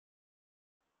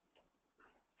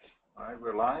All right,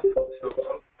 we're live.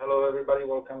 So, hello everybody.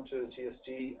 Welcome to the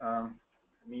TSG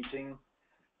meeting.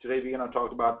 Today we're going to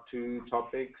talk about two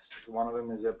topics. One of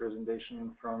them is a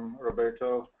presentation from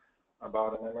Roberto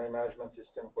about a memory management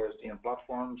system for SDN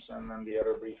platforms, and then the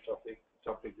other brief topic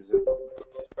is a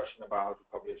discussion about how to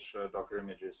publish Docker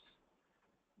images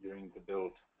during the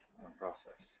build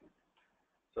process.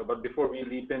 So, but before we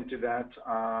leap into that,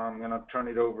 I'm going to turn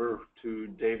it over to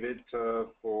David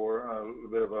for a little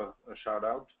bit of a shout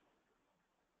out.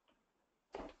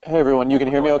 Hey everyone, you can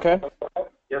hear me okay?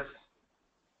 Yes.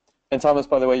 And Thomas,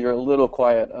 by the way, you're a little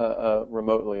quiet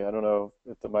remotely. I don't know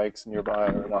if the mic's nearby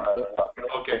or not. But...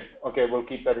 Okay, we'll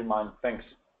keep that in mind. Thanks.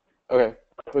 Okay,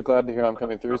 but glad to hear I'm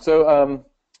coming through. So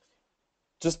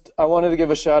I wanted to give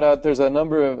a shout out. There's a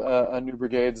number of new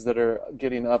brigades that are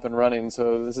getting up and running,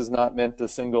 so this is not meant to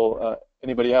single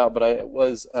anybody out, but I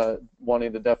was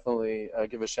wanting to definitely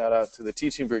give a shout out to the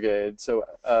teaching brigade. So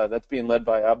that's being led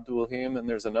by Abdulhim, and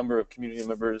there's a number of community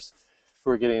members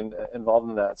who are getting involved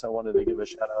in that, so I wanted to give a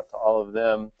shout out to all of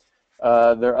them.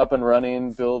 They're up and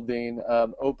running, building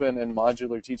open and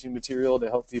modular teaching material to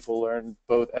help people learn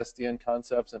both SDN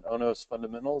concepts and ONOS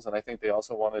fundamentals, and I think they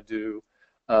also want to do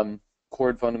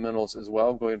Chord fundamentals as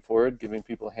well going forward, giving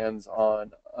people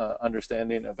hands-on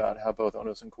understanding about how both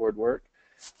ONOS and Chord work.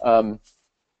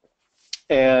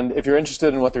 And if you're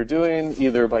interested in what they're doing,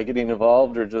 either by getting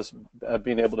involved or just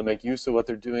being able to make use of what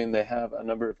they're doing, they have a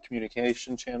number of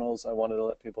communication channels I wanted to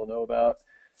let people know about.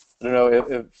 I don't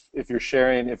know if you're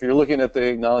sharing, if you're looking at the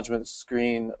acknowledgement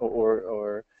screen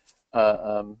or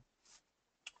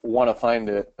want to find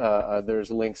it,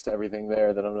 there's links to everything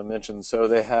there that I'm going to mention. So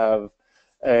they have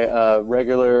a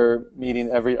regular meeting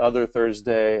every other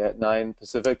Thursday at 9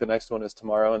 Pacific. The next one is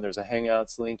tomorrow, and there's a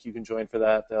Hangouts link you can join for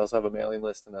that. They also have a mailing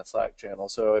list and a Slack channel.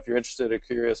 So if you're interested or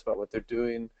curious about what they're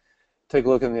doing, take a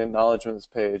look in the acknowledgements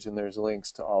page, and there's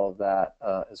links to all of that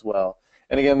as well.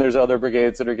 And again, there's other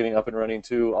brigades that are getting up and running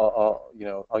too. I'll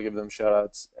give them shout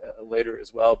outs later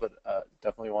as well, but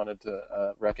definitely wanted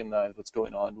to recognize what's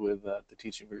going on with the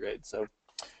teaching brigade. So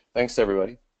thanks to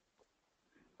everybody.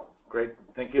 Great,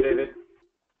 thank you, David.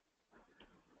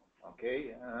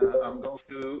 Okay, I'm going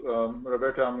to,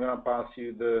 Roberto, I'm going to pass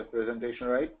you the presentation,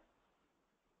 right?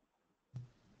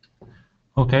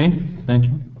 Okay, thank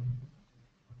you.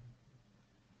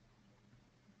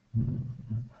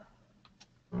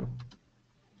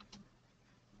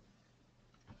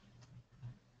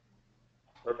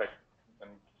 Perfect. Can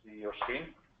see your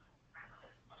screen?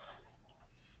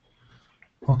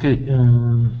 Okay,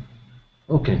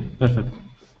 okay, perfect.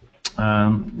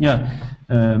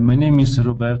 My name is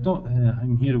Roberto.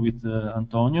 I'm here with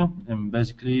Antonio, and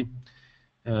basically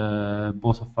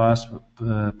both of us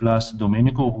plus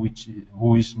Domenico,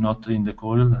 who is not in the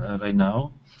call right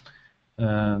now.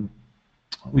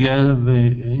 We have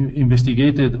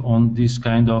investigated on this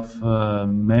kind of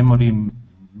memory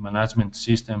management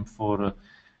system for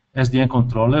SDN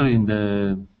controller in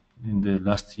the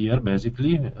last year,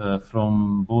 basically,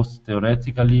 from both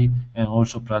theoretically and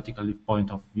also practically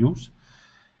point of views.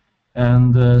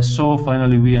 And so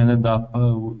finally we ended up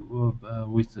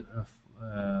with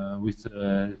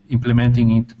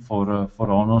implementing it for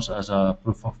ONOS as a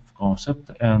proof of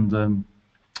concept. And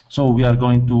so we are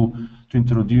going to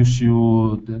introduce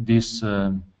you this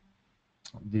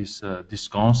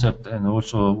concept, and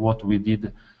also what we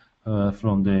did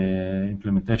from the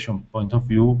implementation point of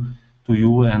view to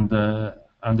you, and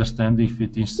understand if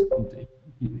it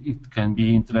can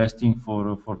be interesting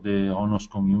for the ONOS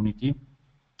community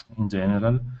in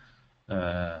general,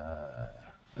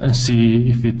 and see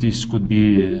if could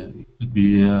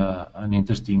be an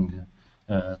interesting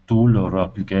tool or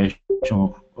application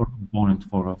or component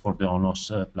for the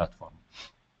ONOS platform.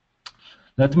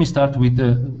 Let me start with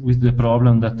the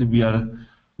problem that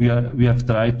we have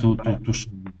tried to solve.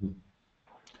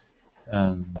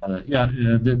 And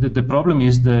the problem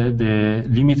is the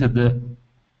limited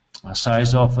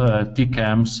size of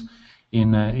TCAMs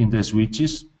in the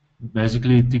switches.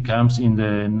 Basically, TCAMs in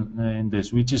the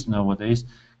switches nowadays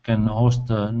can host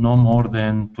no more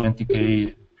than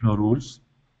 20K flow rules,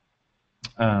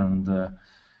 and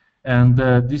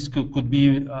this could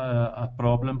be a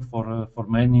problem for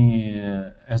many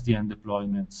SDN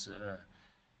deployments.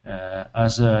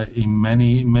 As in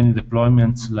many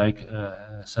deployments, like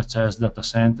such as data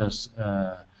centers,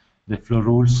 the flow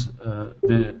rules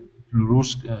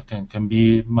can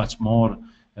be much more,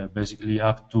 basically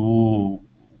up to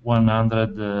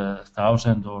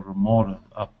 100,000 or more,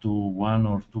 up to 1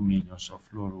 or 2 million of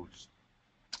flow rules.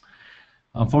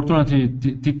 Unfortunately,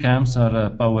 TCAMs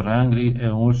are power hungry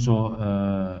and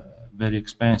also very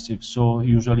expensive. So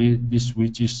usually these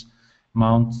switches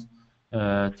mount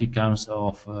TCAMs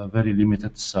of very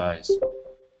limited size.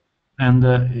 And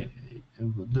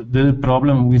the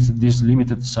problem with this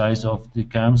limited size of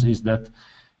TCAMs is that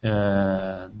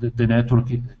the network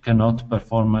cannot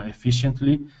perform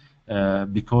efficiently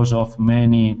because of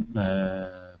many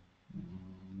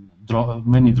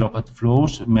droplet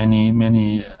flows,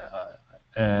 many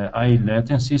high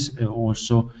latencies,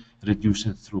 also reduced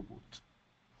throughput.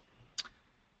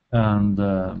 And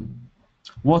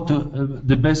what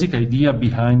the basic idea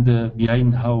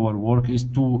behind our work is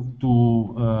to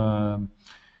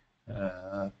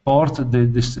port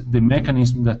the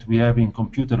mechanism that we have in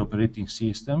computer operating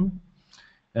system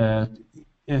to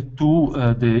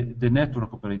the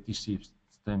network operating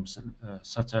systems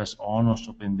such as ONOS,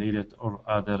 OpenDaylet, or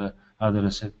other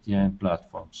SDN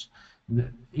platforms.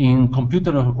 In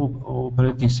computer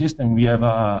operating system, we have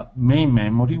a main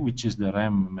memory, which is the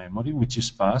RAM memory, which is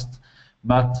fast,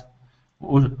 but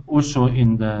also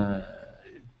in the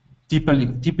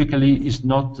typically is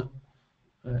not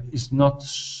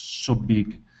so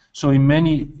big. So in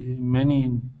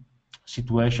many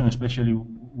situations, especially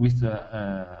with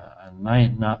a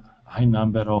high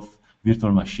number of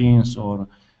virtual machines or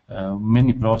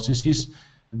many processes,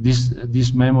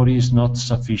 this memory is not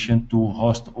sufficient to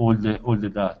host all the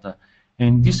data.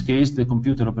 In this case, the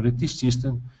computer operating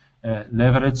system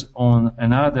leverage on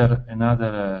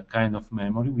another kind of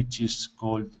memory, which is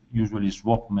called usually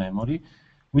swap memory,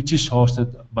 which is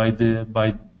hosted by the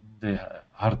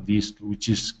hard disk, which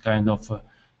is kind of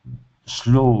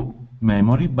slow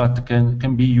memory, but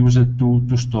can be used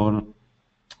to store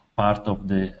part of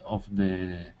the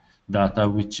data,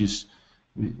 which is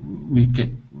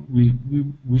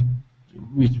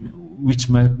which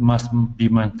must be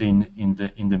maintained in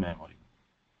the memory.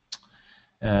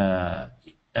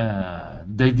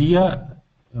 The idea,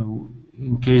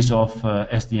 in case of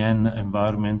SDN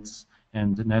environments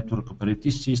and the network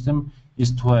operating system,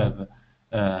 is to have,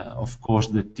 of course,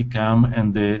 the TCAM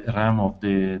and the RAM of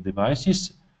the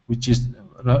devices, which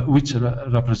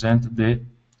represent the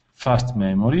fast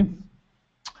memory,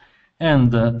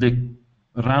 and the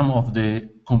RAM of the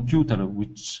computer,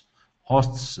 which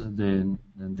hosts the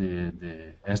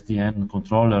SDN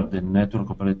controller, the network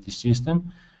operating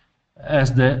system,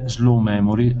 as the slow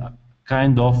memory,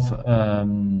 kind of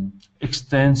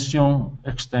extension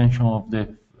of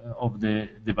the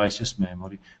device's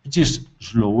memory, which is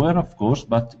slower, of course,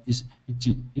 but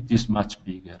it is much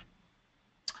bigger.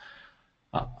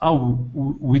 How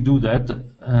we do that?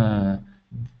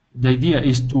 The idea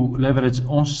is to leverage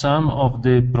on some of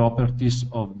the properties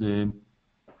of the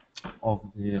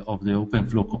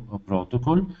OpenFlow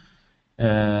protocol.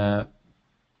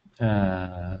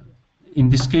 In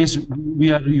this case,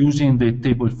 we are using the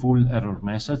table full error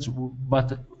message,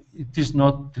 but it is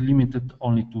not limited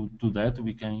only to that.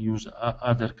 We can use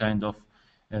other kind of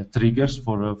triggers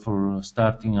for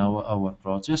starting our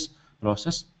process.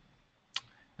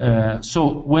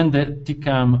 So when the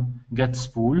TCAM gets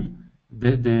full,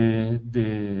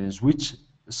 the switch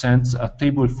sends a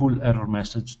table full error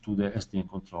message to the SDN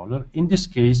controller. In this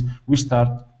case, we start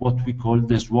what we call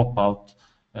the swap out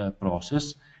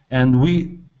process, and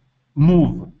we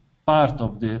move part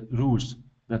of the rules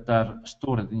that are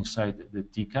stored inside the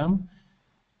TCAM.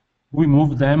 We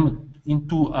move them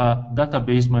into a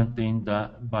database maintained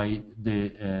by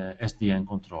the SDN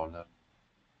controller.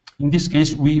 In this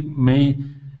case, we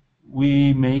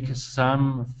make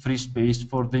some free space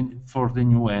for the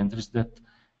new entries that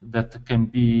can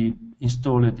be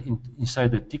installed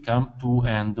inside the TCAM to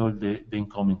handle the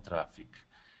incoming traffic.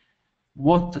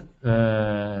 What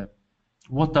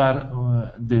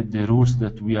are the rules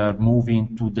that we are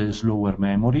moving to the slower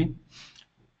memory?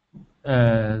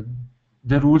 The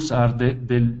rules are the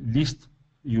least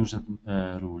used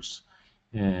rules.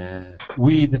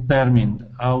 We determined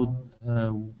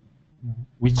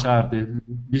which are the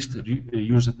least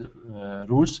used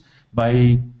rules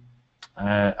by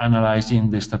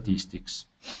analyzing the statistics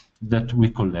that we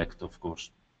collect, of course,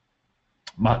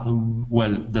 but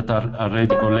well, that are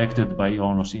already collected by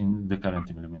ONOS in the current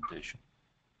implementation.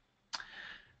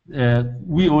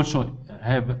 We also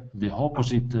have the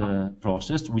opposite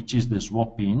process, which is the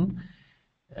swap-in,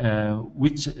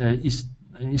 which is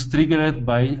triggered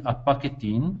by a packet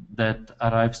in that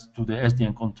arrives to the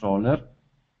SDN controller,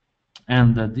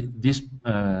 and the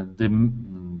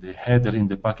header in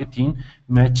the packet in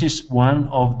matches one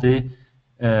of the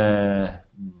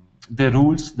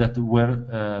rules that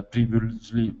were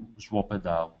previously swapped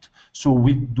out. So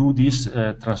we do this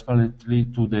transparently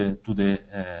to the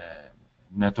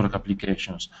network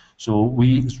applications. So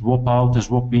we swap out the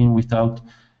swap in without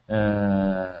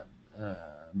the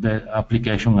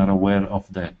application are aware of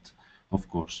that, of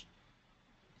course.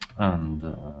 And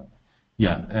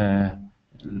yeah,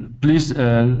 please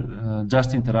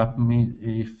just interrupt me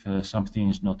if something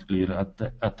is not clear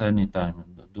at any time.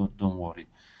 Don't worry.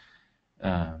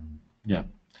 Yeah.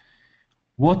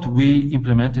 What we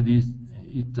implemented in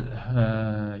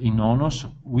ONOS,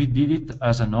 we did it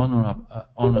as an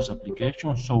ONOS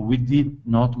application, so we did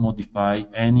not modify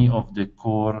any of the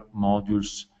core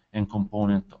modules and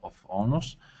component of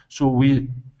ONOS. So we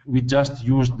just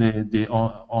used the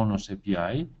ONOS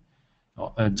API,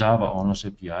 Java ONOS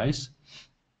APIs.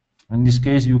 In this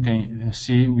case, you can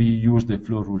see we use the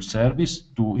flow rule service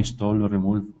to install or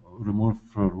remove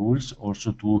flow rules,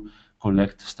 also to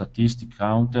collect statistic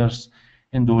counters,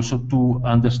 and also to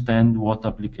understand what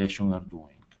applications are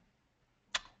doing.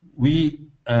 We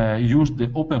use the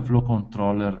OpenFlow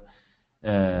controller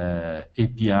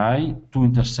API to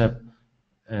intercept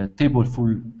table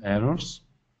full errors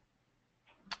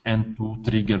and to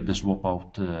trigger the swap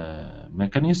out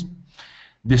mechanism.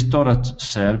 The storage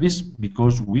service,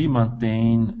 because we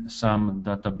maintain some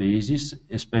databases,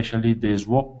 especially the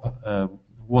swap,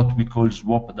 what we call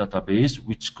swap database,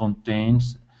 which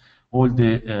contains all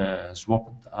the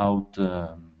swapped out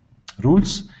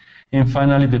rules. And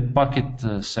finally, the packet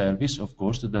service, of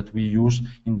course, that we use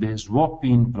in the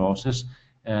swapping process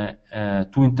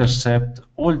to intercept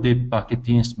all the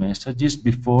packetings messages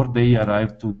before they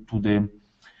arrive to the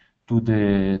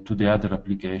other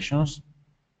applications.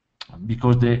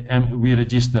 Because we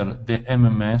register the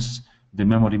MMS, the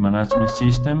memory management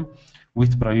system,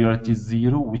 with priority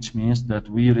 0, which means that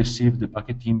we receive the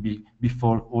packaging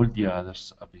before all the other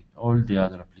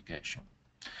applications.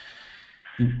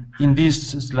 In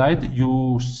this slide,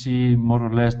 you see more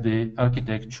or less the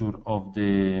architecture of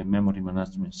the memory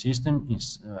management system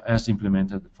as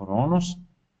implemented for ONOS.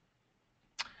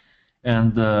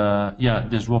 And yeah,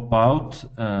 the swap out.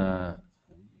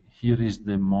 Here is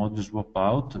the mode swap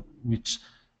out, which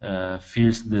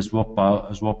fills the swap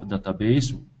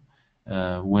database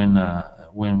when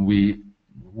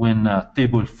a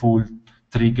table full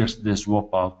triggers the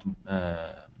swap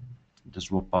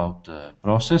out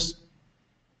process.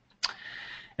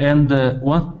 And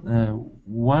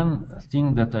one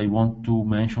thing that I want to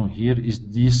mention here is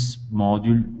this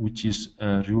module, which is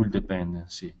rule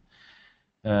dependency,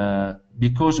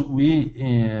 because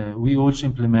we also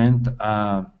implement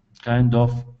a kind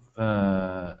of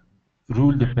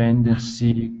rule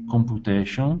dependency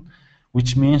computation,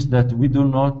 which means that we do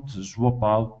not swap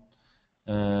out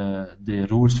the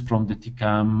rules from the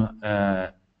TCAM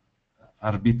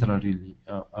arbitrarily,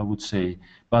 I would say,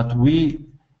 but we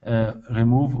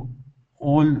remove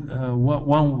all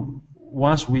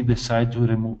once we decide to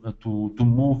remove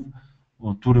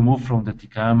from the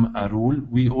TCAM a rule,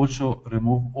 we also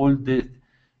remove all the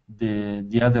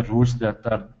other rules that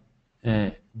are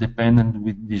dependent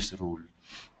with this rule.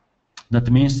 That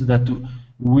means that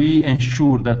we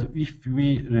ensure that if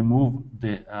we remove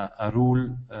a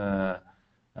rule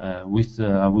with,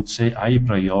 I would say, high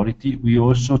priority, we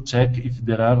also check if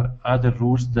there are other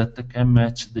rules that can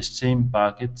match the same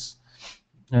packets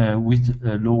with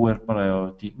lower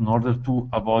priority in order to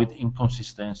avoid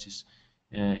inconsistencies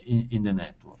in the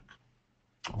network.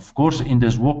 Of course, in the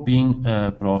swapping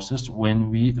process, when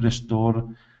we restore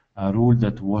a rule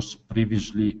that was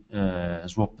previously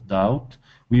swapped out,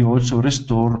 we also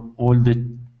restore all the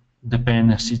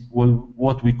dependency,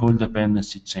 what we call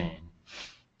dependency chain,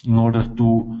 in order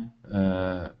to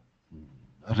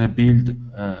rebuild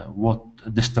what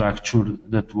the structure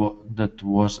that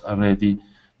was already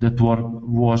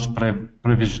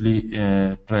previously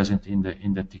present in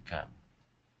the TCAM.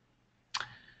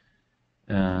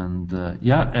 And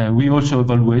yeah, we also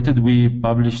evaluated. We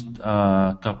published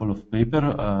a couple of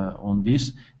papers on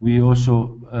this. We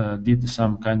also did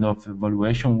some kind of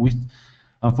evaluation.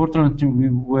 Unfortunately, we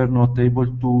were not able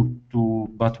to,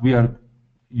 but we are.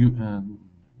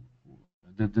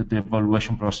 The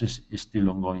evaluation process is still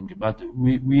ongoing. But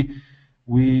we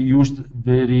used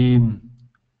very,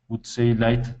 would say,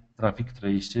 light traffic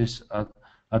traces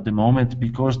at the moment,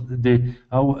 because the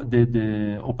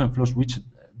OpenFlow switch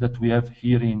that we have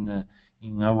here in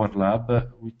our lab,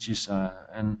 which is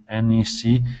an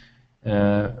NEC,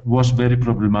 was very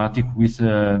problematic with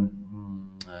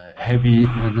heavy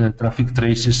traffic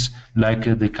traces like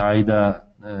the CAIDA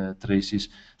traces.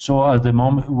 So at the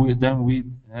moment, we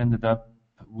ended up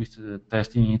with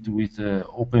testing it with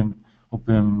Open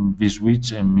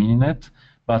vSwitch and Mininet.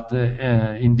 But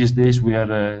in these days, we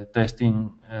are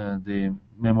testing the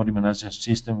memory management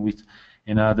system with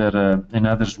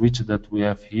another switch that we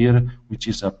have here, which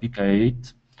is a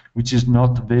PK8, which is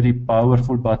not very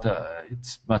powerful, but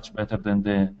it's much better than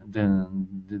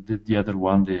the other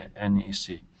one, the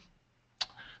NEC.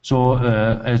 So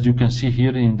as you can see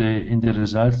here in the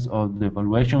results of the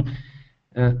evaluation,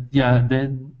 yeah,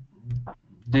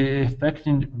 the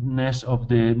effectiveness of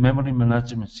the memory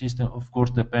management system, of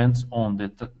course, depends on the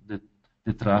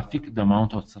traffic, the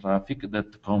amount of traffic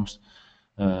that comes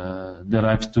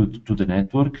derives to the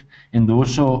network, and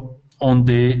also on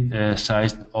the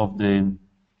size of the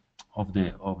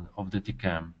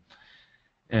TCAM.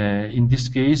 In this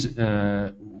case,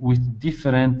 with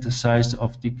different size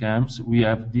of TCAMs, we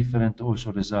have different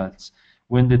also results.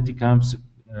 When the TCAMs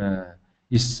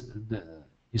is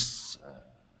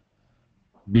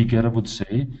bigger, I would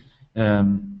say,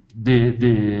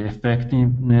 the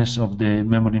effectiveness of the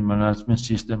memory management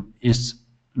system is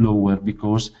lower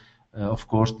because, of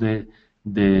course, the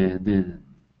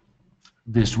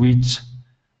switch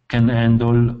can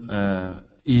handle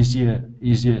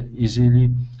easily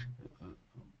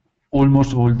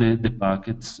almost all the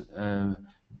packets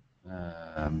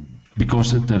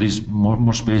because there is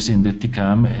more space in the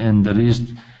TCAM and there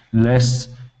is less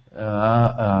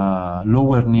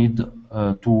lower need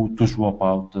to swap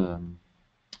out the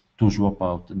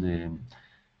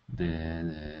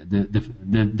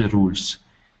rules.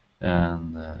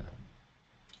 And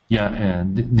yeah,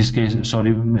 in this case,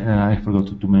 sorry, I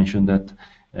forgot to mention that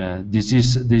this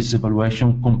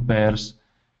evaluation compares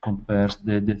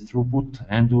the throughput,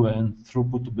 end-to-end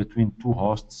throughput between two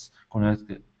hosts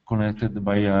connected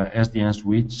by a SDN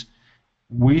switch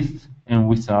with and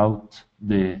without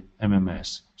the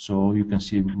MMS. So you can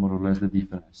see more or less the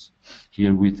difference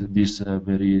here with this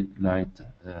very light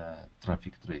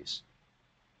traffic trace.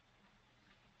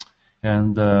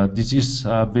 And this is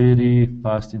a very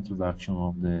fast introduction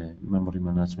of the memory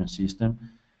management system.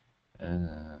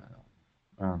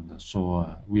 And so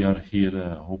we are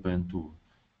here open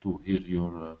to hear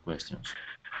your questions.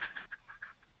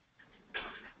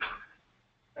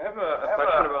 I have a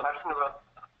question about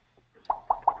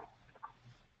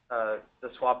the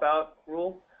swap out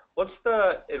rule. What's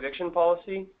the eviction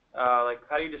policy? Like,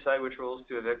 how do you decide which rules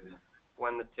to evict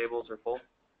when the tables are full?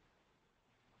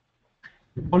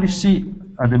 The policy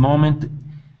at the moment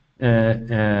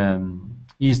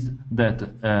is that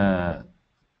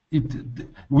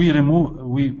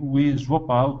we swap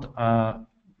out a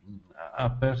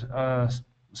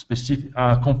specific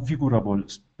configurable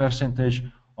percentage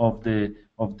of the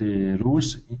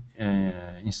rules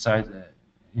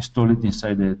installed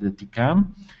inside the TCAM,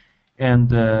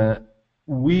 and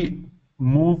we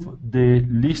move the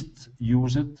least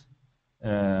used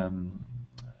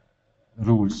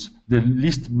rules, the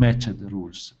least matched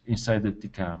rules inside the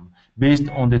TCAM, based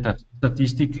on the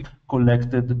statistic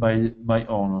collected by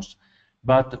ONOS.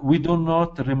 But we do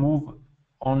not remove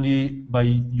only by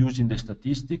using the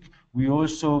statistic. We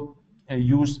also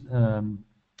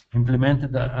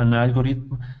implemented an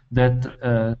algorithm that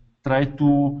try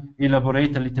to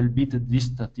elaborate a little bit these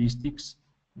statistics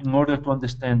in order to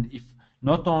understand if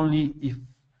not only if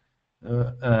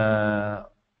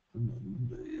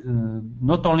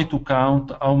not only to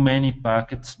count how many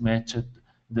packets matched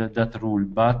that rule,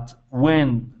 but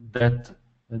when that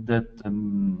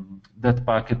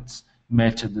packets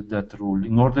matched that rule,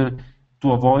 in order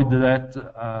to avoid that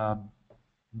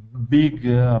big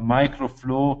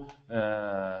microflow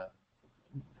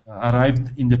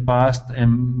arrived in the past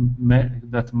and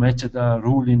that matched a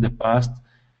rule in the past.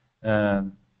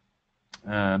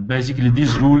 Basically,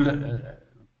 this rule,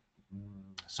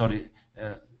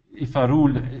 if a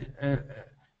rule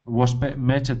was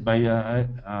matched by a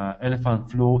elephant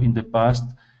flow in the past,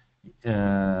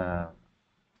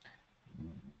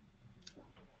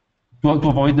 to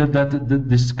avoid that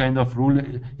this kind of rule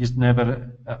is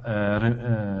never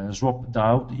swapped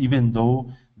out, even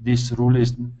though this rule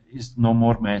is no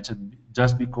more matched,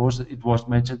 just because it was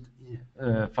matched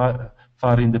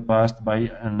far in the past by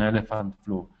an elephant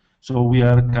flow. So we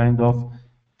are kind of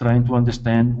trying to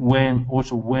understand when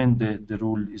the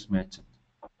rule is matched.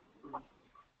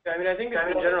 Yeah, I mean, I think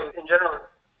in general,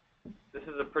 this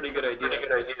is a pretty good idea.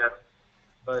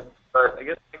 But I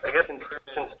guess in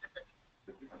terms.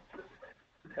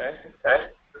 Okay.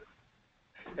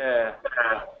 Yeah.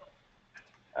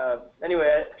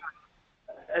 Anyway,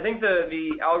 I think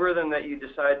the algorithm that you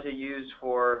decide to use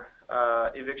for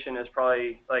eviction is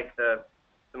probably like the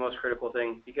most critical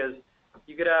thing, because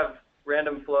you could have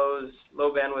random flows,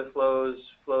 low bandwidth flows,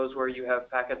 flows where you have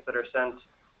packets that are sent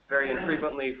very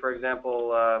infrequently, for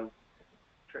example,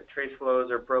 trace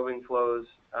flows or probing flows,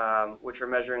 which are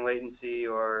measuring latency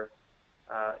or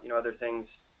other things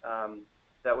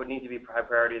that would need to be high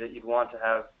priority that you'd want to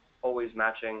have always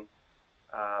matching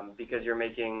because you're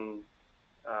making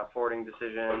forwarding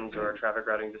decisions or traffic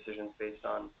routing decisions based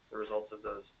on the results of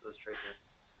those traces.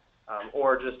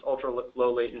 or just ultra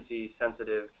low latency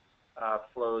sensitive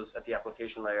flows at the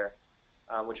application layer,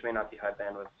 which may not be high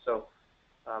bandwidth. So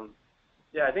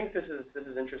yeah, I think this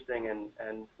is interesting,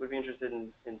 and would be interested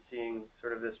in seeing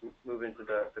sort of this move into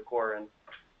the core. And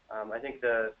I think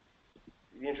the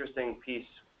interesting piece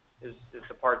is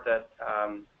the part that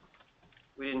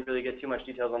we didn't really get too much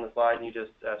details on the slide, and you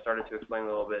just started to explain a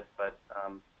little bit, but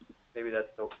maybe that's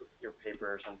your paper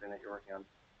or something that you're working on.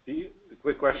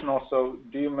 Quick question also,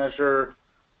 do you measure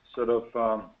sort of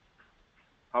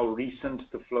how recent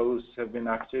the flows have been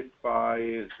active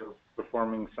by sort of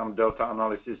performing some delta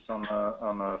analysis on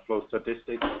a flow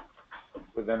statistics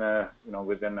within a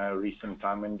recent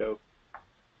time window?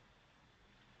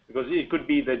 Because it could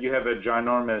be that you have a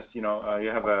ginormous, you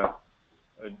have a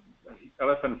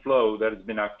elephant flow that has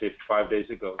been active 5 days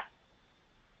ago,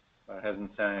 but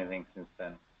hasn't said anything since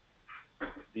then.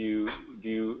 Do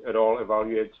you at all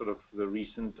evaluate sort of the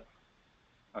recent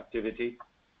activity?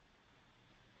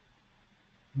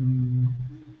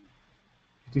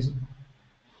 It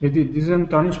is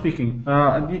Antonio speaking.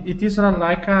 It is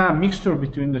like a mixture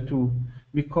between the two,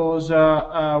 because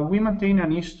we maintain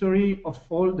an history of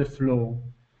all the flow.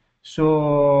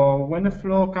 So when the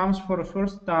flow comes for the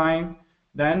first time,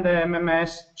 then the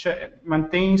MMS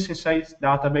maintains inside its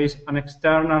database an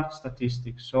external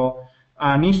statistic. So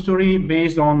an history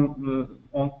based on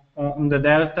the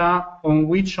delta on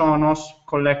which ONOS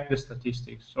collect the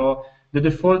statistics. So the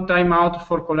default timeout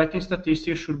for collecting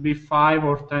statistics should be 5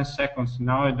 or 10 seconds.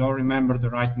 Now I don't remember the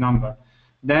right number.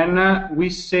 Then we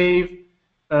save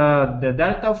the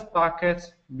delta of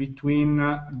packets between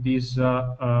this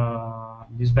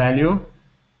value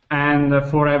and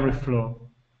for every flow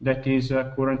that is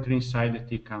currently inside the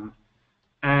TCAM.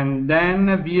 And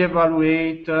then we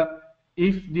evaluate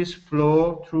if this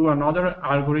flow through another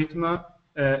algorithm,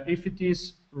 if it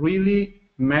is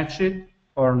really matched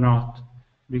or not.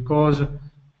 Because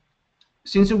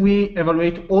since we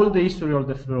evaluate all the history of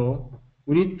the flow,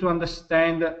 we need to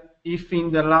understand if in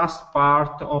the last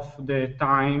part of the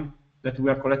time that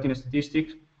we are collecting the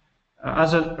statistics,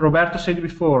 as Roberto said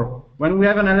before, when we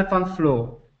have an elephant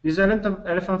flow, this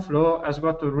elephant flow has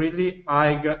got really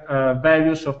high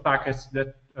values of packets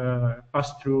that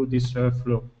pass through this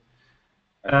flow.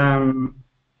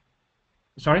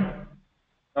 Sorry?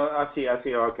 I see.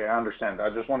 Okay, I understand.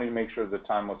 I just wanted to make sure the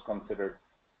time was considered,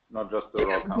 not just the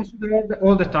raw count.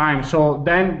 All the time. So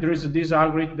then there is this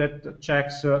algorithm that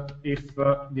checks if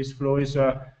this flow is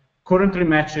currently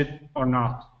matched or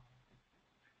not.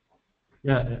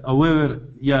 Yeah. However,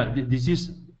 yeah, this is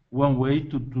one way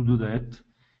to do that.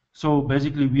 So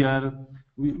basically, we are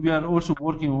also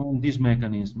working on this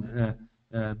mechanism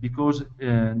because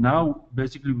now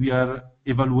basically we are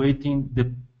evaluating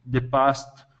the past,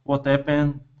 what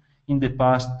happened in the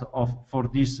past for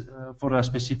a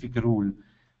specific rule.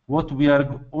 What we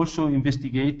are also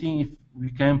investigating if we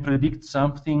can predict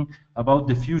something about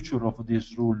the future of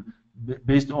this rule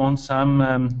based on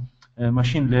some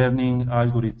machine learning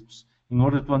algorithms in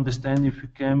order to understand if we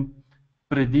can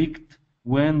predict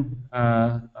when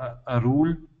a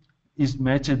rule is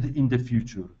matched in the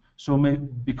future. So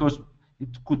because it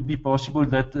could be possible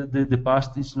that the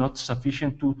past is not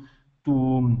sufficient to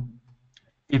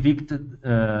evict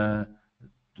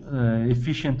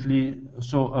efficiently.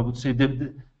 So I would say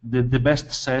the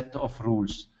best set of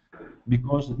rules,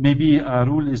 because maybe a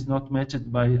rule is not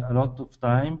matched by a lot of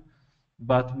time,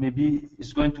 but maybe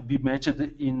it's going to be matched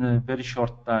in a very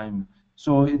short time.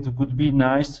 So it would be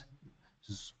nice,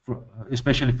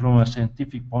 especially from a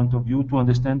scientific point of view, to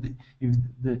understand if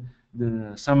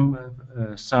some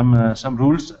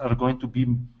rules are going to be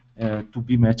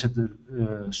matched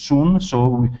soon.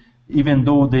 So even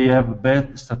though they have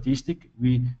bad statistics,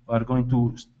 we are going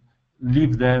to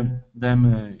leave them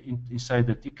inside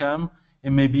the TCAM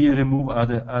and maybe remove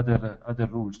other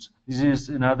rules. This is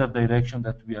another direction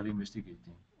that we are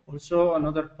investigating. Also,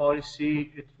 another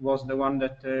policy, it was the one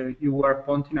that you were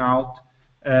pointing out.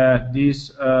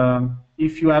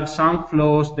 If you have some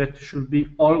flows that should be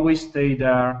always stay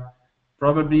there,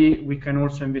 probably we can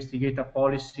also investigate a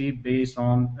policy based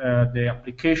on the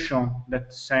application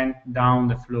that sent down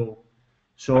the flow.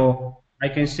 So I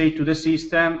can say to the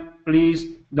system, please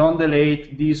don't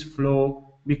delete this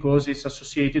flow because it's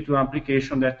associated to an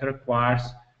application that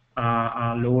requires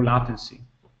a low latency.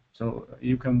 So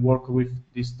you can work with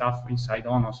this stuff inside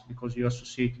ONOS because you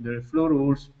associate the flow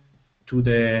rules to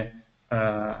the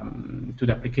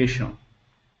application.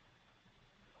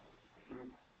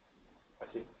 I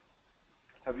see.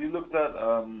 Have you looked at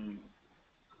OpenFlow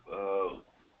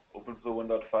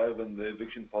 1.5 and the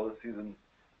eviction policies in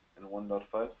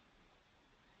 1.5?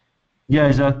 Yeah,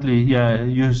 exactly. Yeah,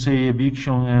 you say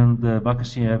eviction and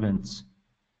vacancy events.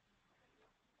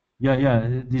 Yeah.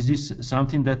 This is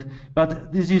something that,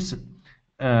 but this is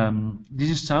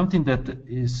something that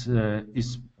is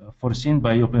foreseen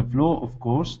by OpenFlow, of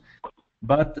course.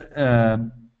 But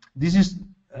this is,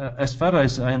 as far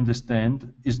as I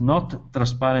understand, is not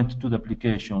transparent to the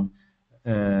application.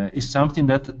 It's something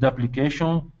that the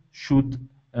application should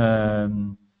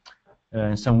in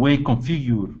some way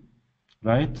configure,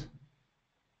 right?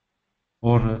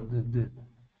 Or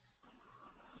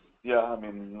Yeah, I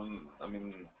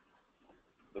mean,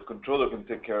 the controller can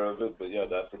take care of it, but yeah,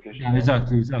 the application. yeah,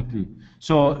 exactly.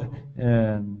 So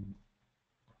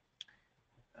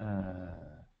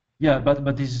yeah,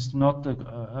 but this is not,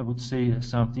 I would say,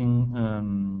 something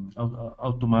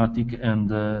automatic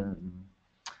and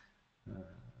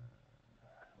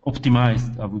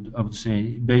optimized. I would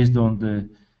say, based on the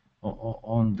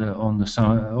on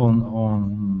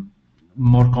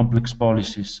more complex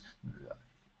policies.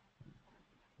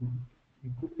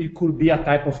 It could be a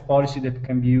type of policy that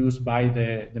can be used by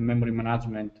the memory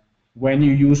management when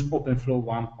you use OpenFlow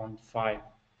 1.5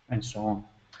 and so on.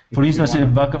 For instance,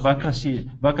 vacancy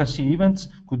events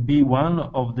could be one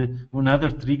of the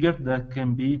another trigger that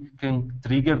can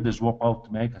trigger the swap out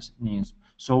mechanism.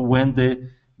 So when the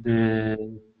the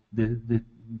the,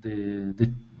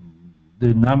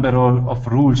 the number of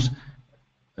rules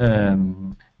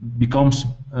becomes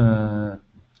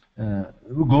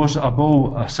goes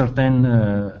above a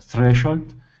certain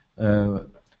threshold, the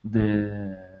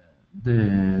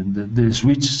the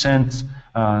switch sends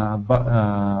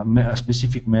a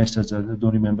specific message. I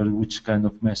don't remember which kind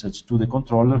of message to the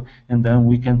controller, and then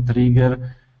we can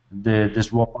trigger the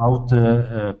swap out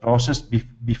process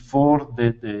before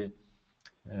the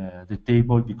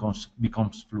table becomes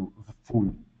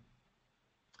full.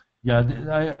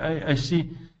 Yeah, I see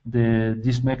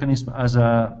this mechanism as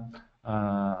a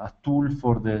tool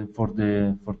for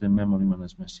the memory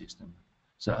management system.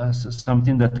 So as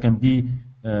something that can be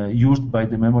used by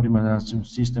the memory management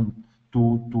system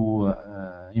to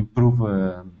improve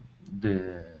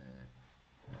the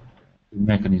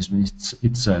mechanism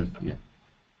itself. Yeah.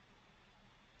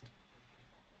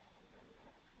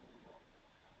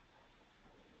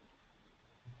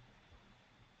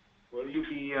 Will you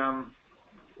be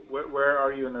where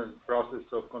are you in the process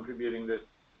of contributing this?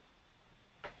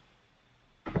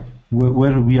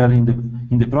 Where we are in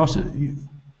the process,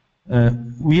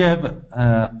 we have,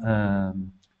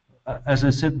 as I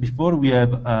said before, we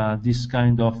have this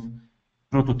kind of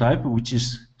prototype which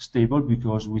is stable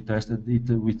because we tested it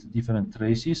with different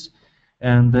traces,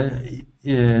 and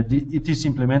it is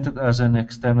implemented as an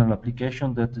external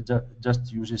application that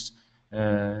just uses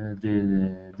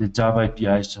the Java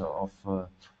APIs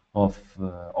of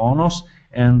ONOS,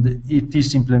 and it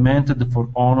is implemented for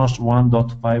ONOS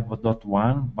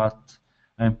 1.5.1, but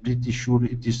I'm pretty sure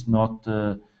it is not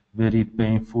very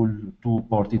painful to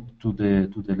port it to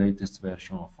the latest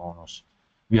version of ONOS.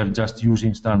 We are just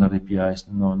using standard APIs,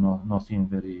 nothing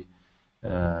very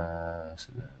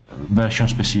version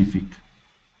specific.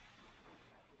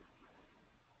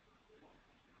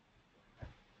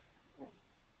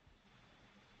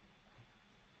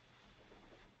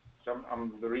 So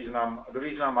the reason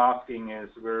I'm asking is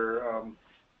we're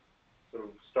sort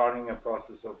of starting a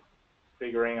process of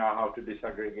figuring out how to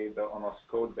disaggregate the ONOS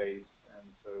code base, and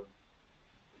so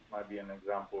this might be an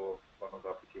example of one of the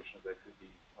applications that could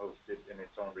be hosted in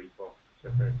its own repo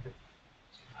separately.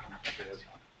 It has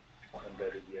not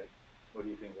embedded yet. What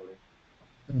do you think, Oli?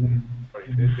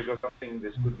 Because I think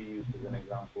this could be used as an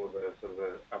example of a sort of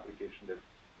an application that's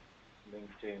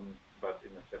linked in but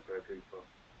in a separate repo.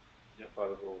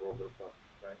 Part of the overall process,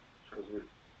 right? Because we're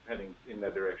heading in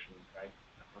that direction, right?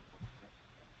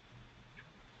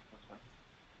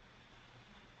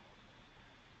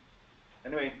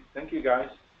 Anyway, thank you guys.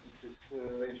 This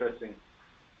is interesting.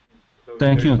 So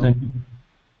Thank you. If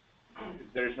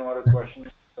there's no other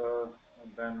questions,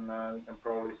 then we can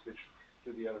probably switch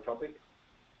to the other topic.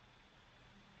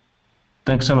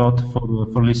 Thanks a lot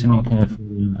for listening for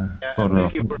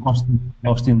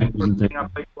hosting the presentation.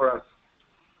 For us.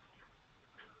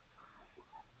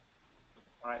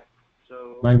 All right. So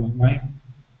Bye. Bye.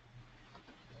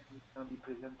 who's going to be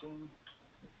presenting?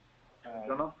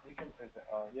 Jono? You can present.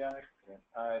 Yeah, I can present.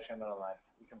 Actually, I'm not online.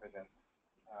 You can present.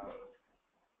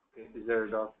 Okay. Is there a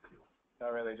doc?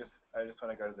 Not really. I just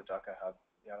want to go to the Docker Hub.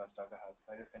 Yeah, that's Docker Hub.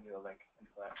 I just send you a link in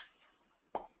Slack.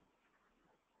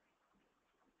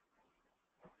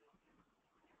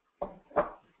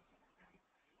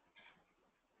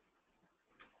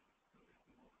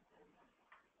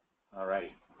 All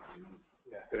right.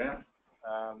 Yeah. Good enough?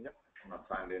 Yep. I'm not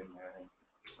signed in or anything.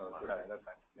 sounds good. Okay, that's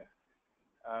fine. Yeah.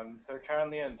 So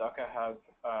currently in Docker Hub,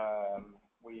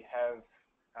 we have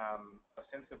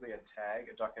ostensibly a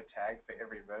Docker tag for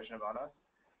every version of ONOS.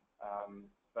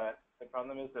 But the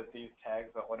problem is that these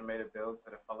tags are automated builds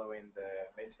that are following the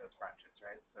maintenance branches,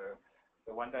 right? So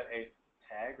the 1.8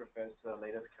 tag refers to the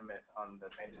latest commit on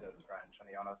the maintenance branch on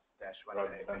the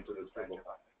ONOS-1.8 branch.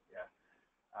 Yeah.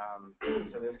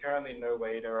 So there's currently no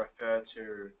way to refer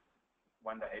to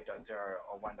 1.8.0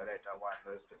 or 1.8.1,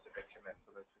 those specific commits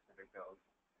or those specific builds.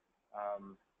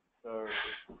 So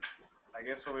I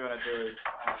guess what we want to do is,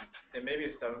 there may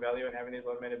be some value in having these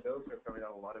automated builds, but probably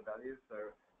not a lot of value.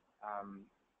 So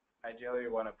ideally,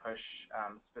 we want to push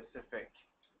specific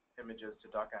images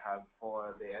to Docker Hub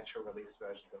for the actual release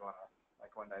versions of ONOS, like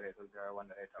 1.8.0,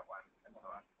 1.8.1, and so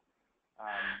on.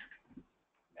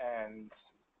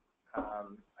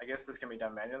 I guess this can be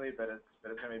done manually, but it's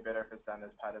going to be better if it's done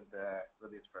as part of the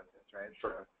release process, right?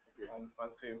 Sure. So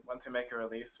once we make a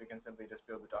release, we can simply just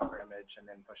build the Docker image and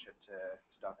then push it to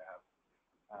Docker Hub.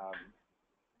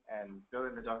 And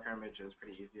building the Docker image is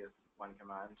pretty easy. It's one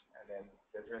command, and then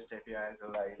there's REST APIs that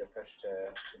allow you to push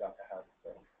to Docker Hub.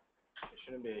 So it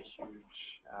shouldn't be a huge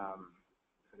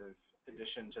sort of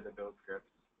addition to the build scripts,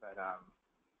 but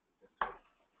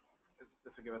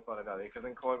this will give us a lot of value, because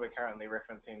in code we're currently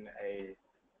referencing a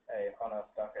ONOS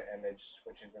Docker image,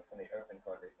 which is in the open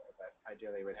code repo, but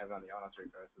ideally we'd have it on the ONOS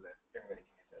repo so that everybody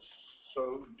can use it.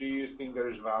 So do you think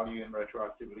there is value in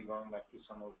retroactively going back to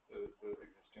some of the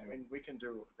existing? I mean, we can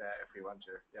do that if we want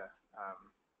to, yeah.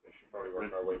 We should probably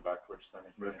work our way backwards then.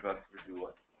 Retroactively do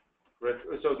what?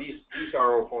 So these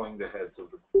are all following the heads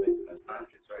of the maintenance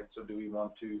branches, right? So do we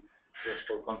want to, just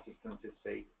for consistency's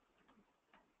sake,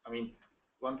 I mean,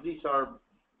 once these are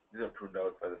pruned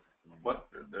out by the system. What?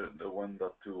 The 1.2,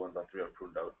 1.3 are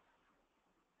pruned out.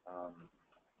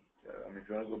 Yeah, I mean, if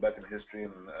you want to go back in history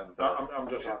and I'm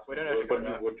just asking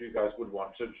what you guys would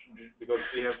want. So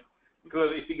because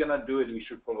if you're gonna do it, we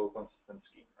should follow a consistent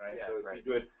scheme, right? Yeah, so if right. you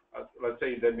do it, let's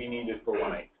say that we need it for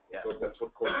 1.8, Yeah. because that's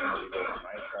what Corin is doing,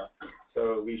 right?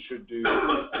 So we should do.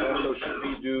 So should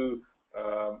we do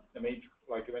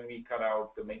like when we cut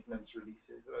out the maintenance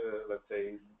releases, let's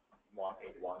say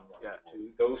 1.8.1,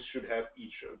 1.2, those should have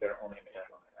each of their own image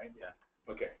on it, right? Yeah.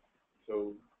 Okay.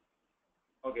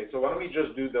 So why don't we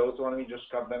just do those? Why don't we just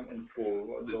cut them in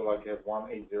full? So like have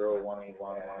 1.8.0, 1.8.1,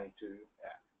 1.8.2.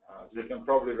 Yeah. So we can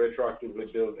probably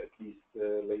retroactively build at least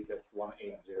the latest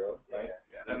 1.8.0, right?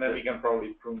 Yeah. And then we can probably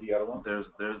prune the other one. there is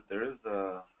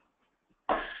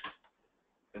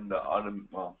in the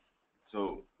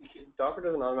so Docker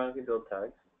doesn't automatically build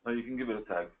tags. no, you can give it a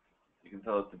tag. You can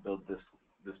tell it to build this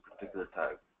particular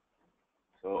tag.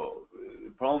 So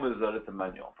the problem is that it's a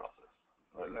manual process.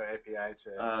 There's no API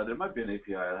to There might be an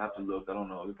API. I'll have to look. I don't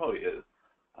know. There probably is.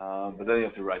 But then you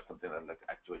have to write something that like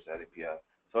actuates that API.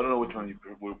 So I don't know which one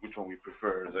we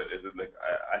prefer. Is it like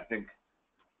I think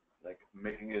like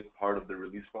making it part of the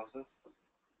release process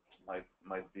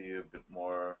might be a bit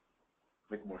more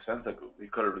make more sense. Like we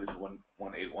could have released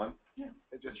 1.8.1. Yeah.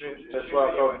 That's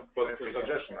what the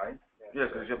suggestion, right? Yeah,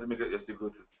 because you have to make it. You have to go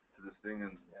to this thing,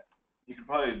 and you can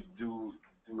probably do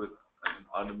it in an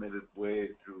automated way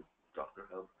through Docker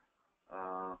Hub.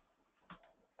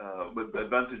 With the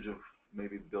advantage of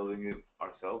maybe building it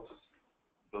ourselves,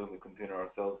 building the container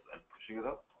ourselves and pushing it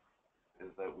up,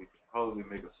 is that we could probably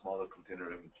make a smaller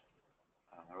container image.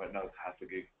 Right now it's 0.5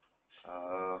 gig.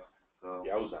 So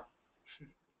Yowza.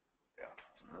 yeah.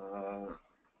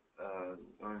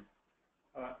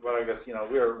 But I guess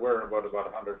we're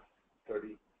about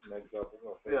 130 megs of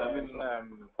Yeah, I mean,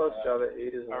 Plus Java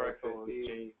 8 is Oracle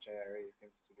 150. JRE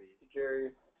seems to be.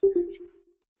 Jerry.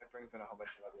 It brings in a whole bunch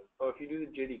of others. Oh, if you do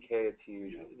the JDK, it's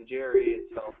huge. The JRE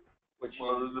itself, which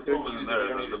well, the problem is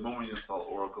there. The moment you install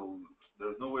Oracle,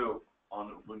 there's no way of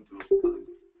going to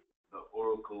the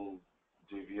Oracle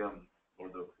JVM or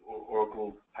the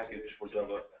Oracle package for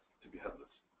Java to be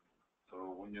headless.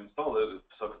 So when you install it, it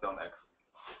sucks down X.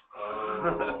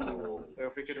 Oh. So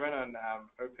if we could run on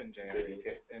OpenJRE,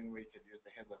 then we could use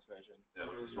the headless version. Yeah,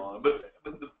 it's smaller. But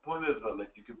the point is that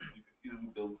like you could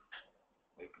easily build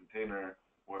a container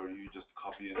where you just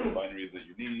copy in the binaries that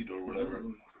you need or whatever,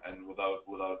 and without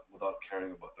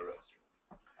caring about the rest.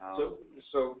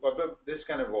 But this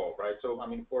can evolve, right? So I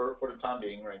mean, for the time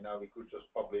being, right now we could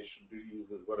just publish, use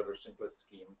whatever simplest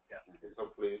scheme. Yeah. Because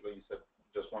hopefully, like you said,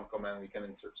 just one command we can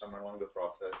insert somewhere along the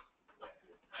process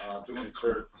to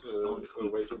insert a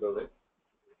way to build it.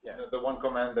 Yeah. The one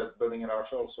command that's building it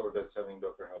ourselves, or that's having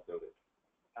Docker Hub build it.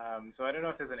 So I don't know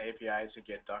if there's an API to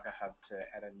get Docker Hub to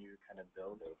add a new kind of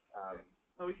build.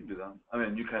 No, we can do that. I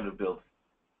mean, you kind of build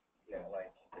Yeah,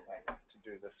 like to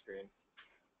do the screen.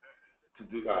 To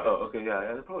do. Oh, okay,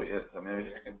 yeah, it probably is. I mean,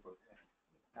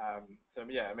 so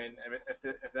yeah, I mean,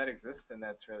 if that exists, then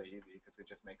that's really easy because we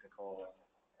just make the call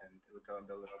and it would go and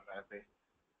build it automatically.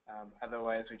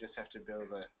 Otherwise, we just have to build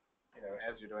a,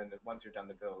 as you're doing once you've done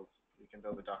the build, you can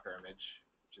build a Docker image,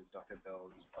 which is Docker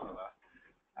build, blah, blah, blah.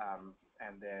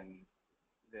 And then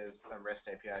there's some REST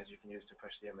APIs you can use to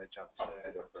push the image up to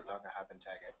the Docker Hub and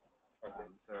tag it.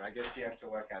 So I guess you have to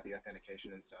work out the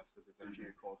authentication and stuff, so there's a few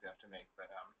calls you have to make,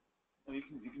 but well, you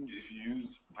can if you use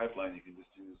pipeline, you can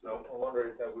just use. I wonder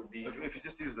if that would be. If you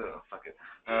just use the fuck it.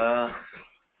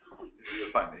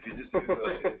 Fine. If you just use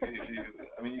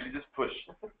I mean, you can just push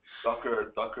Docker.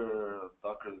 The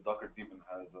Docker daemon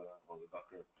has the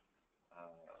Docker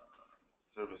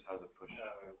service has a push.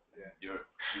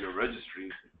 Your registry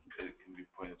it can be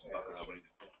pointed to Docker Hub when you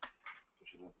just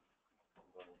push it in.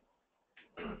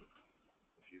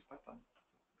 If you use pipeline,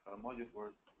 got a module for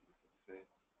it. Say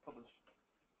publish it.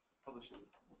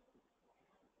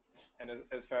 And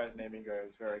as far as naming goes,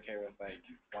 we're okay with like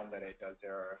 1.8.0,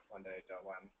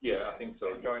 1.8.1. Yeah, I think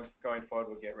so. And going forward,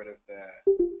 we'll get rid of the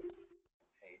 8,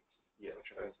 which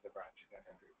refers to the branch.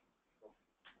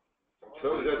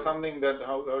 So is there something that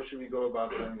how should we go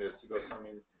about doing this? Because I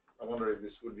mean, I wonder if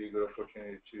this would be a good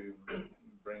opportunity to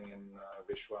bring in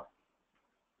Vishwa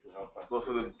to help us. Well,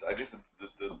 so I guess the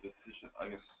decision,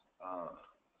 I guess,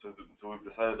 so we've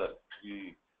decided that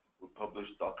we would publish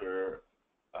Docker,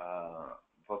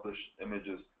 publish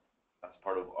images as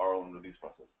part of our own release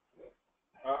process.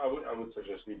 I would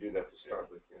suggest we do that to start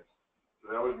with, yes.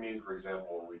 So that would mean, for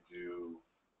example, when we do,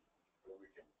 we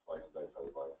can slice and dice how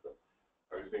we like, but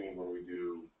I was thinking when we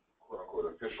do quote unquote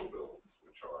official builds,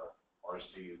 which are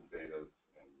RCs, betas,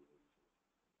 and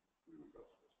we would go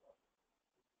through this stuff.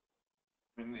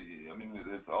 I mean,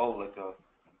 it's all like a.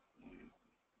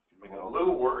 I'm a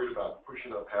little worried about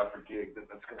pushing up half a gig.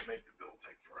 That's going to make the build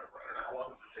take forever. I don't know how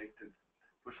long does it take to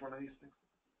push one of these things.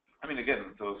 I mean,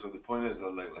 again, so the point is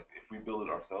like if we build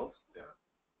it ourselves. Yeah.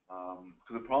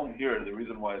 Because the problem here, the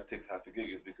reason why it takes half a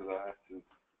gig is because I have to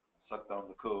suck down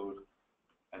the code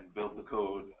and build the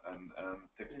code and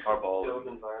take the tarball. Build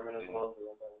environment as well as the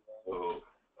runtime environment. So.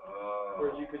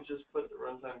 Or you could just put the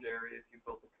runtime diary if you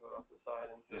built the code off the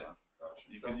side and. Yeah.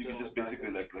 You can just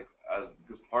basically like as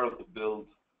because part of the build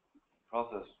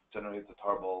process generates a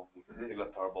tarball. You can take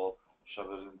that tarball,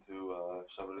 shove it into a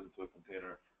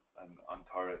container, and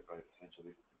untar it, right?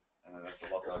 Essentially, and then that's a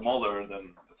lot smaller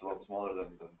than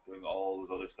doing all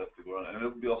those other steps to go around, and it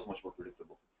would be also much more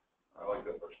predictable. I like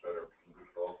that much better. We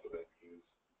could also then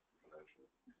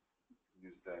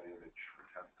use that image for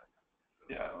testing.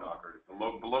 Yeah. Docker,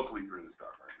 locally for this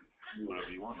Docker. Do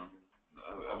whatever you want. I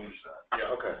mean,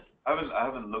 yeah. Okay. I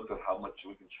haven't looked at how much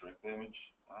we can shrink the image.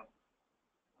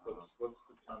 What's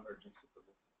the time urgency for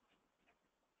this?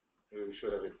 Maybe we should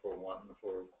have it for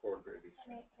core release.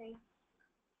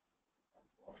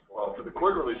 Well, for the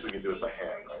core release, we can do it by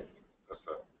hand, right?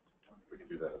 We can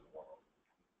do that as well.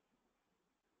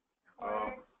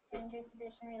 Standard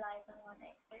edition relies on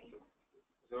 1.8.3.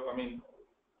 So I mean,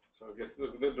 so I guess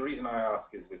the reason I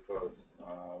ask is because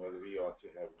whether we ought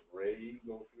to have Ray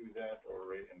go through that, or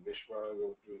Ray and Vishwa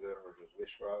go through that, or just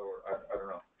Vishwa, or I don't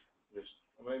know.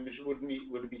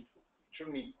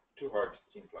 Shouldn't be too hard. It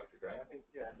seems like it, right? I think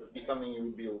it would be something you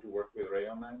would be able to work with Ray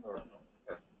on that, or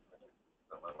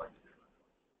That might like to do.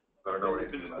 I don't know what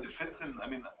it fits in. I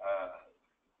mean,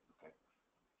 okay.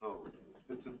 So it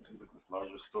fits into this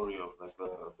larger story of like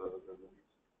the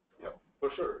yeah, for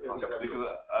sure. Because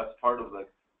as part of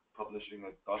like publishing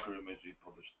a Docker image, you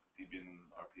publish Debian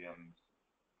RPMs,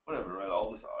 whatever, right?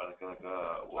 All this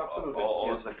absolutely.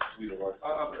 All this like suite of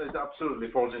it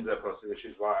absolutely falls into that process, which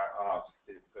is why I asked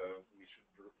if we should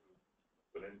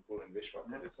pull in Vishwa.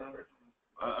 I'm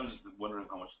just wondering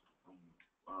how much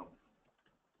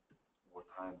more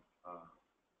time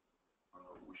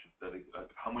we should dedicate.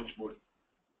 How much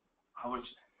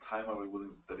time are we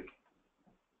willing to dedicate,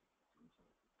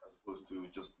 as opposed to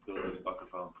just building a Docker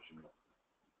file and pushing it up?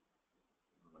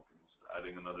 Like just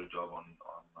adding another job on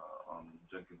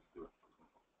Jenkins to it.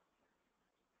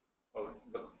 Well,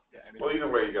 either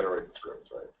way, you got to write the scripts,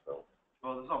 right? So.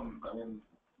 Well, there's not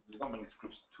many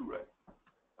scripts to write.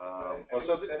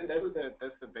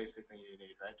 That's the basic thing you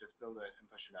need, right? Just build it and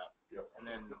push it out. Yep. And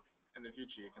then in the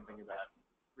future, you can think about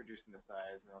reducing the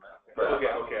size and all that. Okay,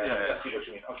 I see what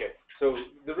you mean. Okay, so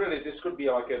this could be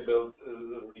like a build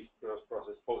release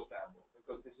process post-amble,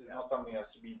 because this is not something that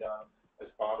has to be done as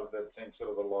part of that same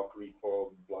sort of a lock repo,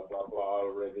 blah blah blah,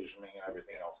 revisioning and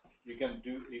everything else. You can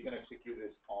execute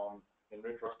this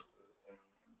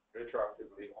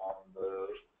retroactively on the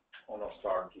ONOS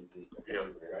start GZ. Yeah,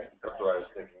 right? That's what I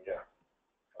was thinking. Yeah.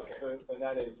 Okay. So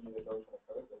that is universal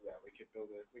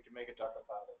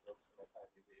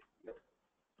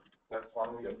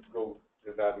we go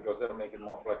with that because that'll make it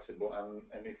more flexible.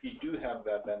 And if you do have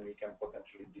that, then we can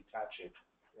potentially detach it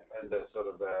as a sort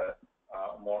of a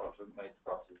more automated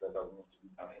process that doesn't need to be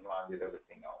done in line with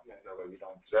everything else. Yeah. So that we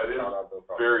don't. That is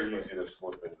very easy to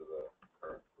slip into the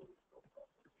current build process.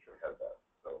 Sure, have that.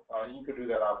 So you could do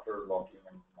that after logging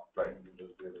and you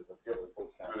just do it as a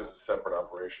full do it as a separate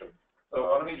operation. So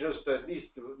why don't we just at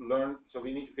least learn? So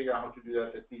we need to figure out how to do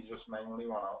that at least just manually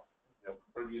one out. Yep.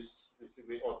 Produce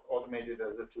basically automate it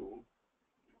as a tool,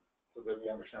 so that we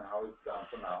understand how it's done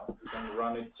for now. We can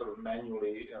run it sort of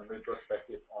manually and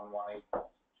retrospective on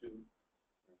 1.8.2,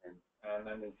 and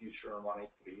then in future on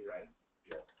 1.8.3, right?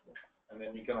 Yeah. And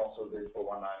then you can also do it for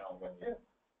 1.9 when you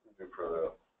do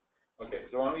further. Okay,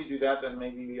 so when we do that, then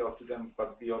maybe we ought to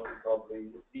but we ought to probably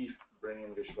at least bring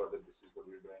in Vishwa that this is what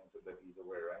we're doing, so that he's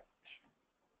aware, right?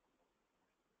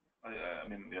 I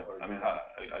mean, yeah.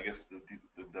 I guess the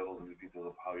devil's in the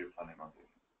details of how you're planning on doing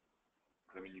it.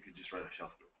 I mean, you could just write a shell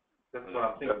script. That's what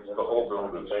I'm thinking. The whole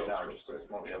build is right now.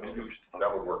 Yeah, maybe we should. That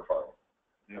would work fine.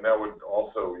 Yeah. And that would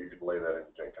also, you could lay that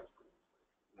in Jenkins.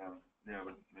 Yeah,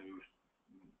 but maybe we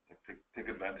should take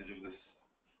advantage of this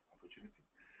opportunity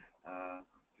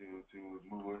to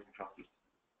move away from shell scripts.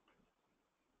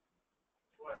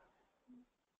 What?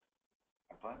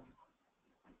 A plan?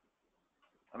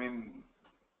 I mean,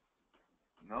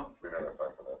 no. We don't have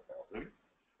time for that now. Really?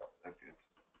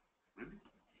 Really?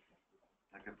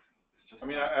 Like it's just. I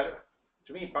mean,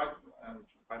 to me,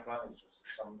 pipeline is just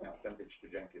some appendage to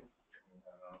Jenkins.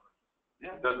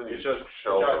 Yeah, it doesn't it's just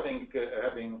shell. I think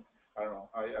having, I don't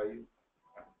know,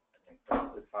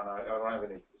 it's fine. I don't have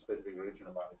any specific religion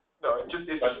about it. No, it just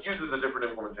uses a different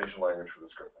implementation language for the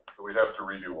scripting, so we'd have to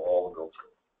redo all the build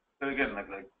scripts. But again,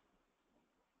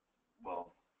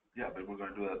 well, yeah, but we're going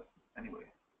to do that anyway.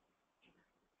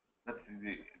 That's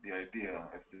the idea.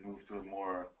 Is to move to a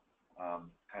more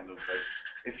kind of like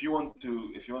if you want to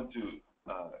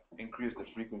increase the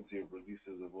frequency of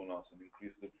releases of ONOS and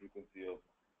increase the frequency of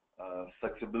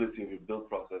flexibility of your build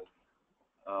process,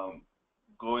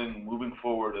 moving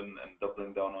forward and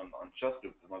doubling down on shell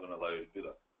scripts is not going to allow you to do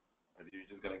that. Right? You're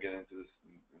just going to get into this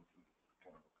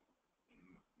kind of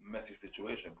messy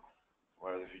situation.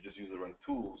 Whereas if you just use the right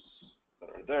tools that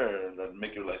are there that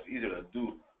make your life easier, that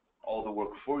do all the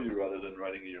work for you rather than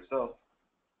writing it yourself.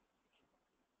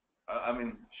 I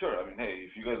mean, sure. I mean, hey,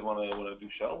 if you guys want to do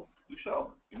shell, do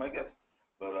shell. Be my guest.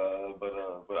 But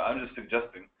I'm just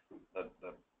suggesting that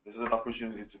this is an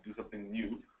opportunity to do something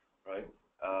new, right?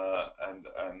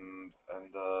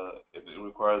 It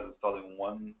requires installing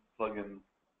one plugin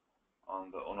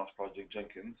on the ONOS project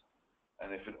Jenkins,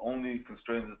 and if it only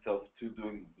constrains itself to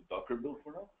doing the Docker build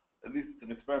for now, at least it's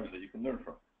an experiment that you can learn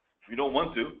from. If you don't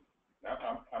want to,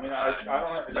 I mean, I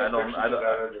don't have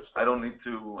I don't need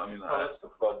to. I mean, let's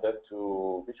talk about that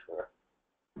to Vishwa.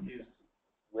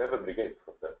 We have a brigade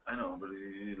for that. I know, but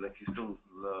he's still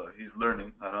he's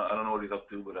learning. I don't know what he's up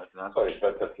to, but I can ask. Sorry,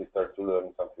 but at least start to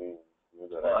learn something new.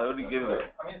 I already gave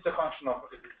it. I mean, it's a function of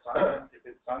if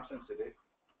it's time sensitive.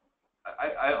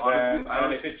 I honestly, and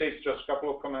if it takes just a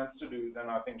couple of commands to do, then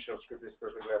I think shell script is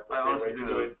perfectly appropriate way to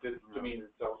do it. To me,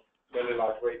 it's so very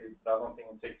lightweight. I don't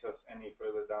think it takes us any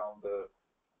further down the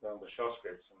shell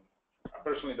scripts. And I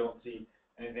personally don't see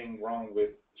anything wrong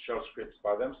with shell scripts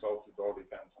by themselves. It all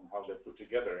depends on how they're put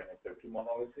together. And if they're too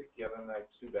monolithic, yeah, then that's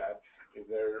too bad. If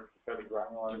they're fairly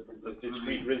granular,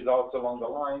 discrete results along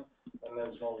the line, then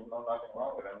there's nothing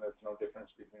wrong with them. There's no difference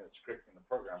between a script and a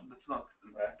program. That's not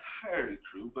entirely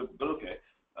true, but okay.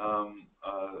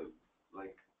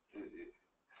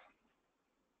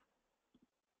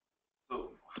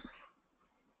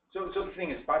 So the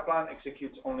thing is, pipeline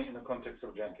executes only in the context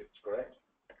of Jenkins, correct?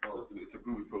 Well, it's a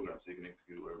Groovy program, so you can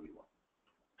execute wherever you want.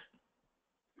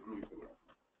 It's a Groovy program.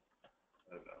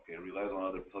 Okay, it relies on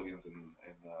other plugins and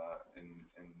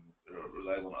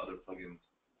relies on other plugins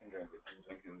in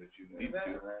Jenkins if you need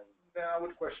to. Then I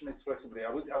would question its flexibility.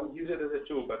 I would use it as a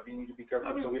tool, but we need to be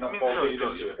careful so we don't fall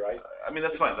into it, right? I mean,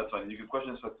 that's fine. That's fine. You can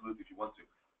question its flexibility if you want to.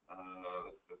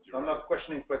 I'm not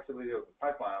questioning flexibility of the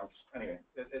pipeline. Anyway,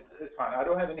 it's fine. I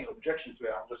don't have any objections to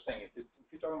it. I'm just saying if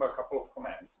you're talking about a couple of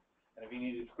commands, and if you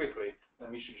need it quickly,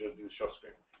 then we should just do shell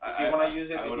script. If you want to use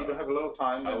it, if you don't have a little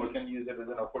time, then we can use it as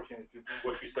an opportunity to do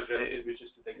what you suggested, which is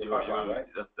to take the pipeline, right?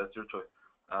 That's your choice.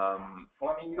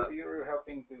 Well, I mean, you're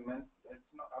helping to. It's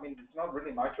not. I mean, it's not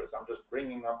really my choice. I'm just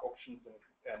bringing up options and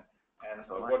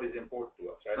what is important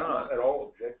to us, right? I'm not at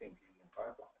all objecting to using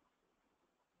pipeline.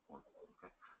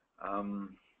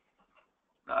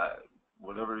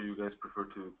 Whatever you guys prefer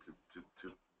to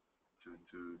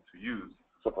use.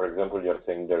 So, for example, you're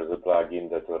saying there's a plugin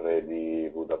that already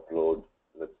would upload,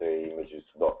 let's say, images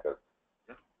to Docker.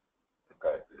 Yeah.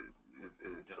 Okay.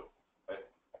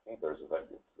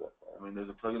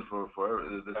 plugin for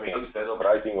this. I mean, instead of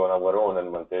writing on our own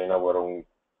and maintaining our own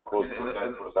code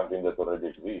for something that already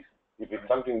exists, if it's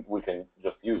something we can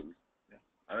just use. Yeah.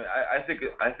 I mean,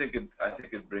 I think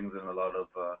it brings in a lot of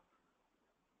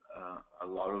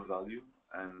value,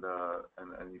 and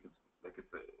you can, like,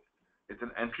 it's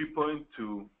an entry point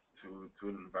to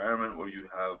an environment where you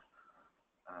have.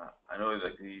 I know,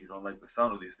 like, you don't like the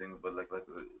sound of these things, but like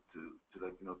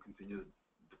continuous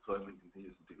deployment,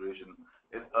 continuous integration,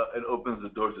 it opens the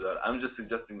door to that. I'm just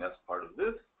suggesting, as part of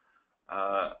this,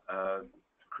 to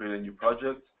create a new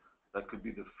project that could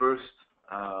be the first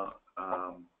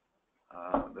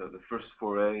the first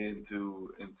foray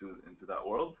into that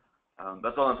world.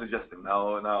 That's all I'm suggesting.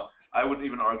 Now I would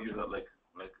even argue that like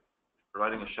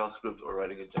writing a shell script or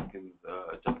writing a Jenkins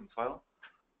file,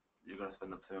 you're going to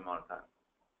spend the same amount of time.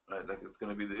 Right, like it's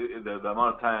going to be the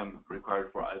amount of time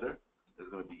required for either is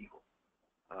going to be equal.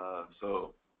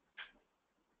 So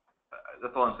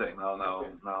that's all I'm saying.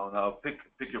 Now pick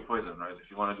your poison, right? If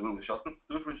you want to do it with shell script,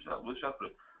 do it with shell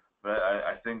script. But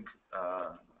I think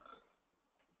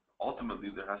ultimately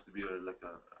there has to be you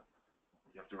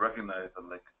have to recognize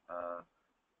that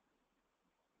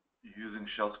using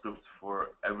shell scripts for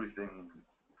everything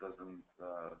doesn't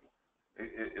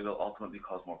it'll ultimately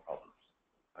cause more problems.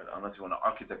 Right? Unless you want to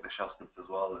architect the shell scripts as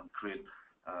well and create,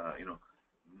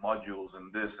 modules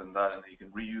and this and that, and you can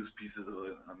reuse pieces of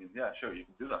it. I mean, yeah, sure, you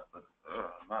can do that, but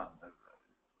man,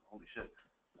 holy shit!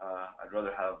 I'd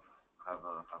rather have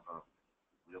a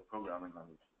real programming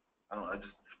language. I don't know.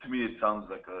 To me, it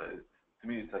sounds like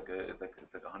it's like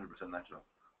 100% natural.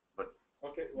 But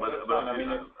okay, well, that's fine. I mean,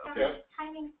 from a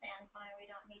timing standpoint, we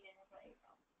don't need anybody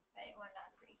from, right? We're not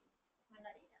free. We're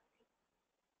not enough.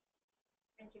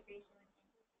 Integration.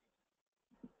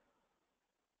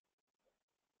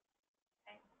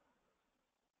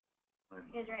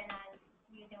 Because right now I'm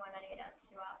using one that that's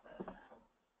too off of.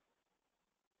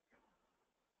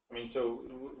 I mean, so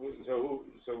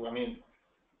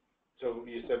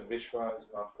you said Vishwa is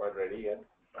not quite ready yet.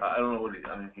 I don't know what I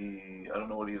don't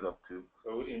know what he's up to.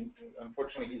 So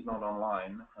unfortunately, he's not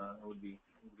online. It would be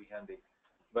handy.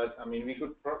 But I mean, we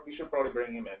should probably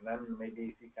bring him in. Then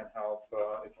maybe if he can help,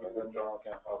 if you and Jono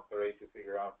can help Ray to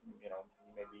figure out,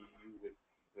 maybe you with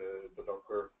the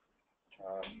Docker.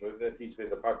 At least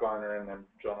with the pipeliner, and then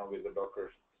Jono with the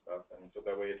Docker stuff, and so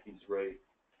that way at least Ray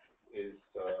is.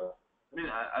 I mean,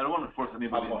 I don't want to force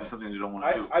anybody to do something you don't want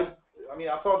to do. I mean,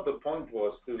 I thought the point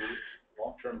was to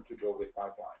long term to go with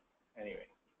pipeline anyway,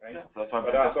 right? Yeah, that's fine.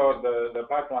 But I thought the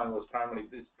pipeline was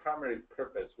its primary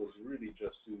purpose was really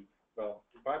just to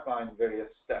pipeline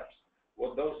various steps.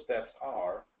 What those steps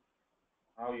are,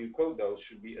 how you code those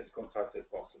should be as concise as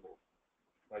possible.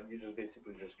 Like you're just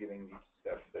basically just giving these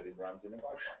steps that it runs in a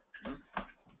pipeline.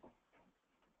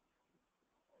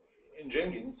 In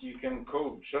Jenkins, you can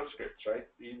code shell scripts, right?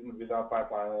 Even without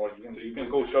pipeline, or you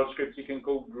can code shell scripts, you can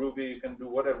code Groovy, you can do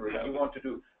whatever you want to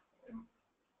do.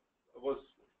 It was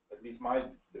at least my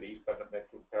belief, but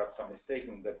perhaps I'm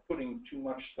mistaken, that putting too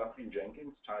much stuff in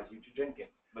Jenkins ties you to Jenkins.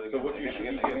 But again, so what you should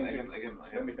be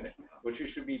let me finish. What you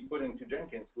should be putting to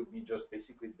Jenkins would be just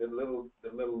basically the little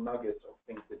nuggets of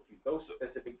things that you, those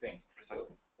specific things.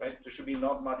 Precisely. Right? There should be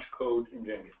not much code in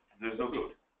Jenkins. There's no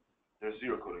code. There's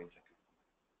zero code in Jenkins.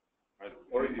 Right?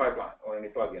 Or in pipeline, or any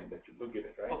plugin that you look at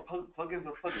it, right? Well, plugins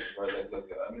are plugins, right?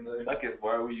 I mean, in that case,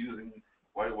 why do we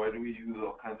use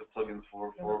all kinds of plugins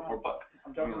for Buck?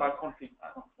 I'm talking about config.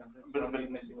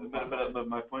 But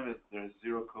my point is, there's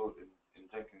zero code in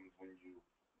Jenkins when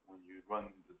you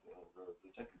run the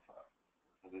Jenkins file.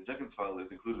 So the Jenkins file is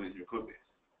included in your code base.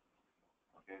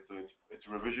 Okay, so it's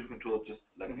revision control just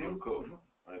like your code,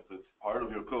 right? So it's part of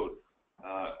your code,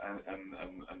 and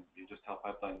you just tell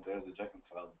pipeline there's a Jenkins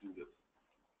file, do this,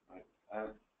 right?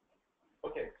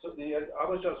 Okay, so I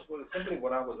was just simply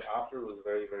what I was after was a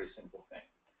very, very simple thing.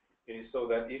 It is so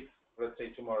that if, let's say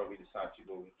tomorrow we decide to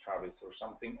go with Travis or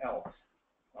something else,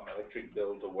 an electric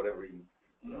build or whatever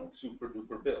super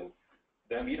duper build,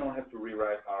 then we don't have to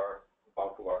rewrite our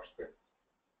bulk of our scripts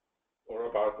or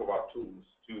a bulk of our tools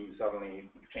to suddenly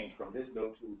change from this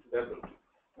build to that build.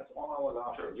 That's all I was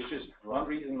after, which is one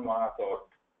reason why I thought,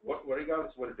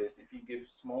 regardless of what it is, if you give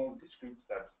small discrete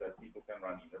steps that people can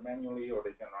run either manually or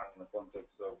they can run in the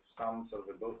context of some sort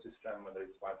of a build system, whether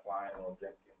it's pipeline or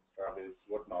Jenkins, Travis,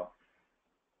 whatnot.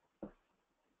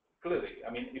 Clearly, I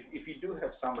mean, if you do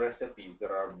have some recipes that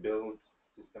are build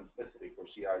system specific or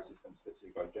CI system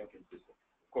specific like Jenkins system,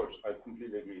 of course, I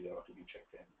completely agree they ought to be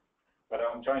checked in. But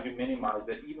I'm trying to minimize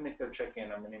that. Even if they're checked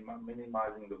in, I'm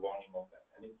minimizing the volume of that.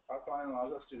 And if pipeline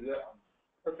allows us to do that, I'm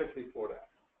perfectly for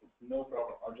that. It's no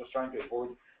problem. I'm just trying to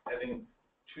avoid having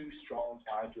too strong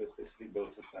tie to a specifically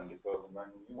built system, because when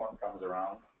a new one comes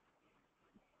around,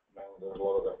 then there's a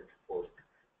lot of effort to force.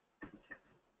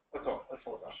 That's all. That's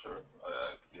all. Sure.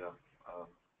 Yeah.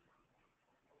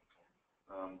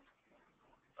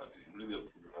 Really,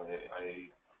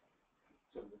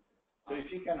 So if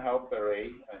you can help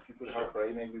Ray, if you could help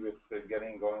Ray maybe with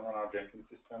getting going on our Jenkins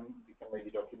system, you can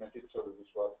maybe document it so that this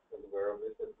was aware of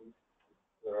it at least.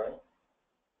 Is that right?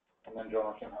 And then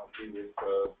Jono can help you with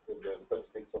the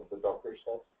specifics of the Docker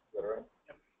stuff. Is that right?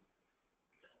 Yep.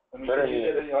 And we can use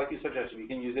it, like you suggested,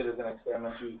 we can use it as an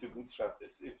experiment to bootstrap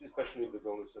this, especially if the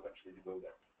goal is eventually to go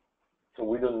there. So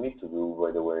we don't need to do,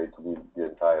 by the way, to build the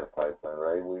entire pipeline,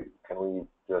 right? Can we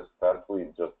just start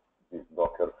with just this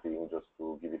Docker thing, just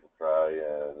to give it a try?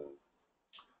 And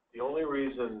the only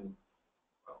reason,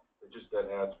 well, it just then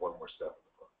adds one more step in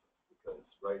the process, because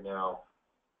right now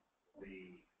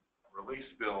the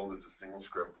release build is a single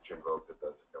script that you invoke that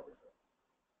does everything.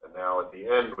 And now at the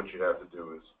end, what you'd have to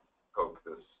do is poke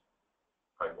this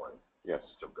pipeline. Yes.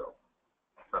 To go.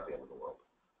 It's not the end of the world.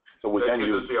 So we can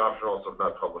use the option also of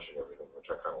not publishing everything, which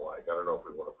I kind of like. I don't know if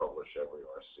we want to publish every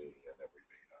RC and every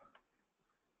beta.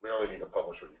 We only need to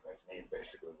publish what you guys need,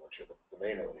 basically, which are the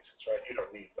main releases, right? You don't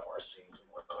need the RCs and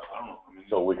whatnot. I don't know.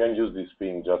 So we can use this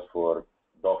thing just for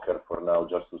Docker for now,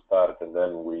 just to start, and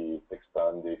then we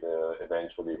expand it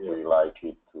eventually if we like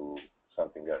it to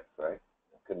something else, right?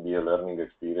 It can be a learning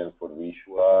experience for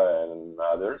Vishwa and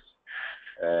others,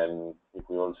 and if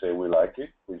we all say we like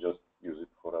it, we just use it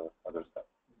for other stuff.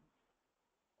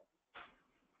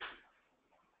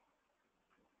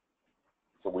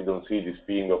 So we don't see this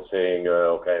thing of saying,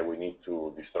 okay, we need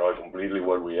to destroy completely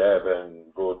what we have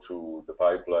and go to the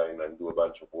pipeline and do a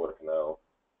bunch of work now.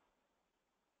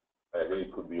 I think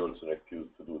it could be also an excuse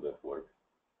to do that work.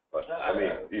 But I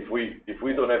mean, if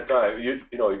we don't have time,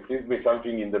 you know, it needs to be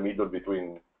something in the middle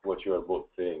between what you are both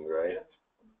saying, right?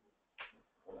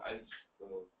 I don't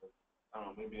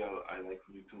know. Maybe I like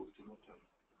new tools too much.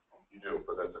 You do,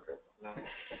 but that's okay. No.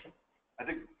 I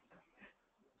think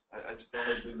I just don't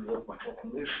like doing work myself.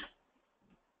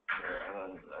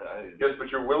 Yes, but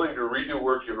you're willing to redo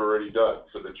work you've already done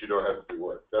so that you don't have to do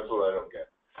work. That's what I don't get.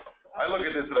 I look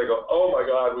at this and I go, oh my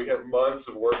God, we have months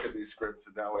of work in these scripts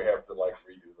and now we have to like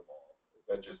redo them all.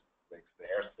 That just makes the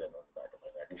hair stand on the back of my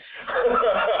neck.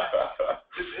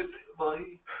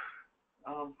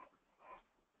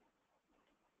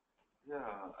 Yeah,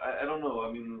 I don't know.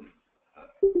 I mean,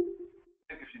 I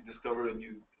think if you discover a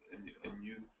new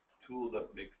tool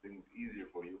that makes things easier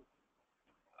for you,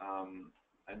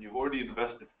 and you've already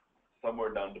invested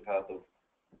somewhere down the path of,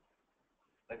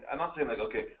 like, I'm not saying like,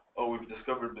 okay, oh, we've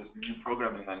discovered this new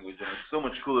programming language and it's so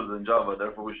much cooler than Java,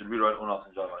 therefore we should rewrite ONOS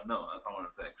in Java. No, that's not what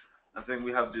I'm saying. I'm saying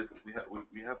we're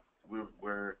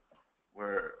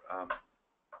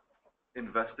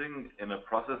investing in a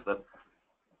process that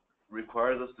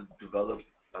requires us to develop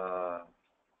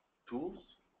tools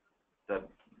that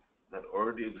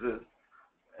already exist,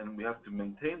 and we have to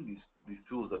maintain these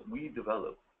tools that we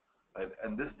develop, right?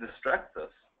 And this distracts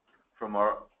us from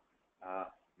our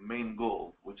main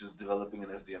goal, which is developing an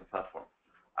SDN platform.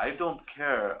 I don't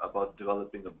care about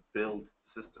developing a build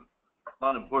system. It's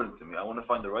not important to me. I want to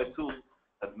find the right tools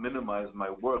that minimize my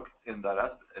work in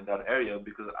that area,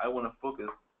 because I want to focus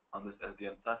on this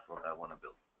SDN platform that I want to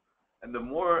build. And the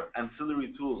more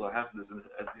ancillary tools I have to this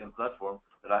SDN platform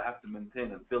that I have to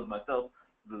maintain and build myself,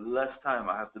 the less time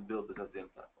I have to build this SDN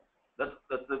platform. That's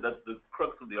the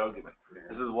crux of the argument.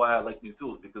 This is why I like new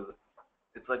tools, because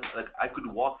it's like I could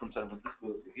walk from San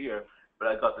Francisco to here, but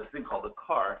I got this thing called a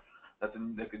car. That's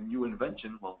like a new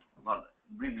invention. Well, not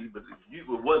really, but it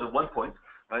was at one point,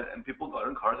 right? And people got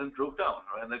in cars and drove down,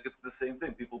 right? And like it's the same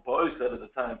thing. People probably said at the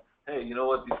time, hey, you know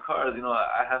what? These cars, you know,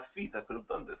 I have feet. I could have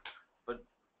done this, but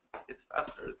it's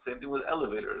faster. Same thing with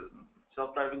elevators, and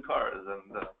self-driving cars,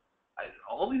 and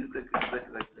all these like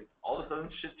all of a sudden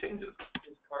shit changes.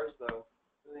 These cars though,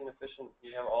 really inefficient.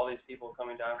 You have all these people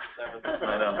coming down from San Francisco.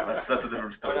 I know, that's a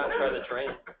different story. Why not try the train?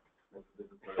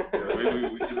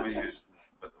 we should be used.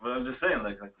 But I'm just saying,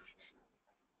 like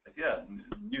yeah,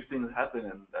 new things happen,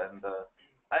 and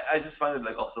I just find it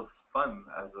like also fun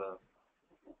as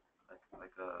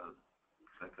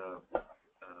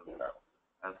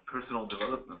as personal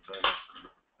development. Right?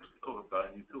 Like, oh, I've got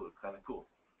a new tool. It's kind of cool.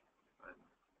 Right?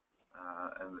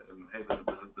 And hey, does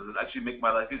it actually make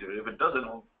my life easier? If it doesn't,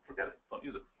 well, forget it. Don't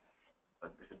use it.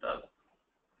 But if it does,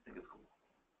 I think it's cool.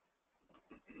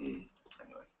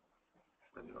 Anyway,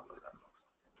 let me know about that.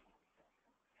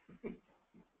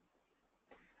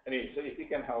 So if you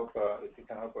can help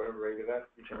Ray with that,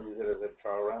 you can use it as a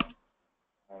trial run.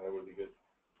 That would be good.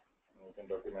 And we can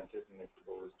document it, and if the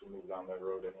goal is to move down that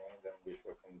road anyway, then we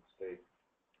can say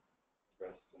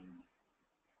rest and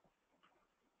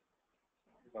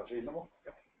that's reasonable.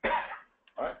 Okay.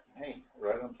 All right. Hey,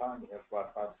 right on time. We have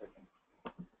about 5 seconds.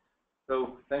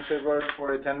 So thanks everyone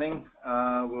for attending.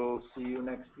 We'll see you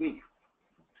next week.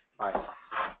 Bye.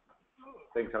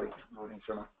 Thanks, Ali. Thanks,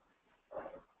 Jono.